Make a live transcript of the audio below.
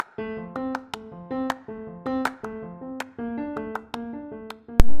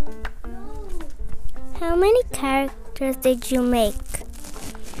many characters did you make?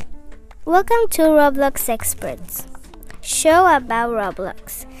 Welcome to Roblox Experts, show about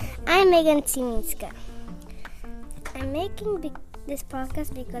Roblox. I'm Megan Timinska. I'm making this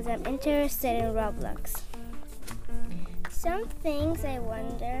podcast because I'm interested in Roblox. Some things I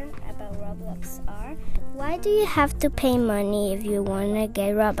wonder about Roblox are, why do you have to pay money if you want to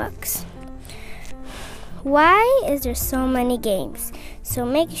get Robux? Why is there so many games? So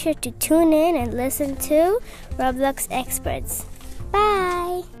make sure to tune in and listen to Roblox Experts.